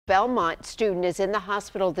Belmont student is in the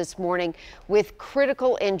hospital this morning with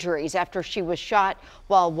critical injuries after she was shot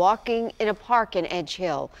while walking in a park in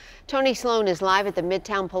Edgehill. Tony Sloan is live at the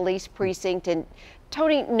Midtown Police Precinct. And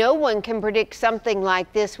Tony, no one can predict something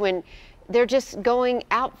like this when they're just going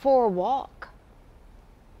out for a walk.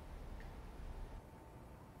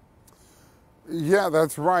 Yeah,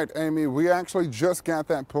 that's right, Amy. We actually just got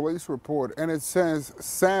that police report, and it says,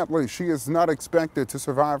 sadly, she is not expected to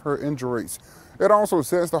survive her injuries. It also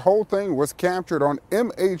says the whole thing was captured on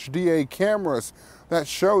MHDA cameras that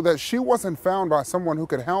show that she wasn't found by someone who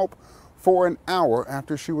could help for an hour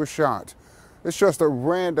after she was shot. It's just a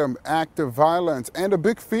random act of violence and a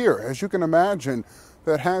big fear, as you can imagine,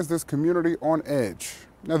 that has this community on edge.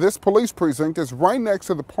 Now, this police precinct is right next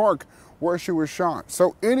to the park where she was shot,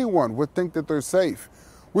 so anyone would think that they're safe.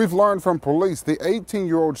 We've learned from police the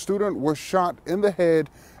 18-year-old student was shot in the head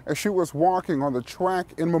as she was walking on the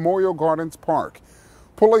track in Memorial Gardens Park.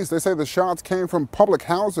 Police, they say the shots came from public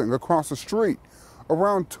housing across the street.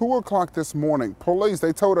 Around 2 o'clock this morning, police,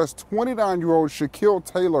 they told us 29-year-old Shaquille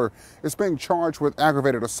Taylor is being charged with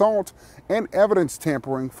aggravated assault and evidence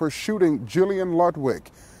tampering for shooting Jillian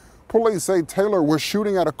Ludwig. Police say Taylor was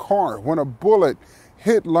shooting at a car when a bullet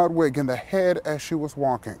hit Ludwig in the head as she was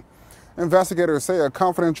walking. Investigators say a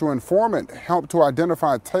confidential informant helped to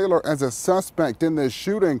identify Taylor as a suspect in this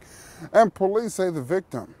shooting, and police say the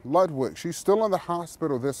victim, Ludwig, she's still in the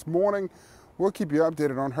hospital this morning. We'll keep you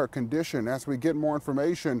updated on her condition as we get more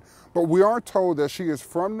information, but we are told that she is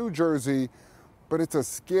from New Jersey, but it's a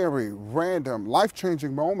scary, random,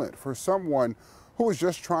 life-changing moment for someone who was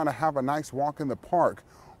just trying to have a nice walk in the park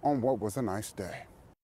on what was a nice day.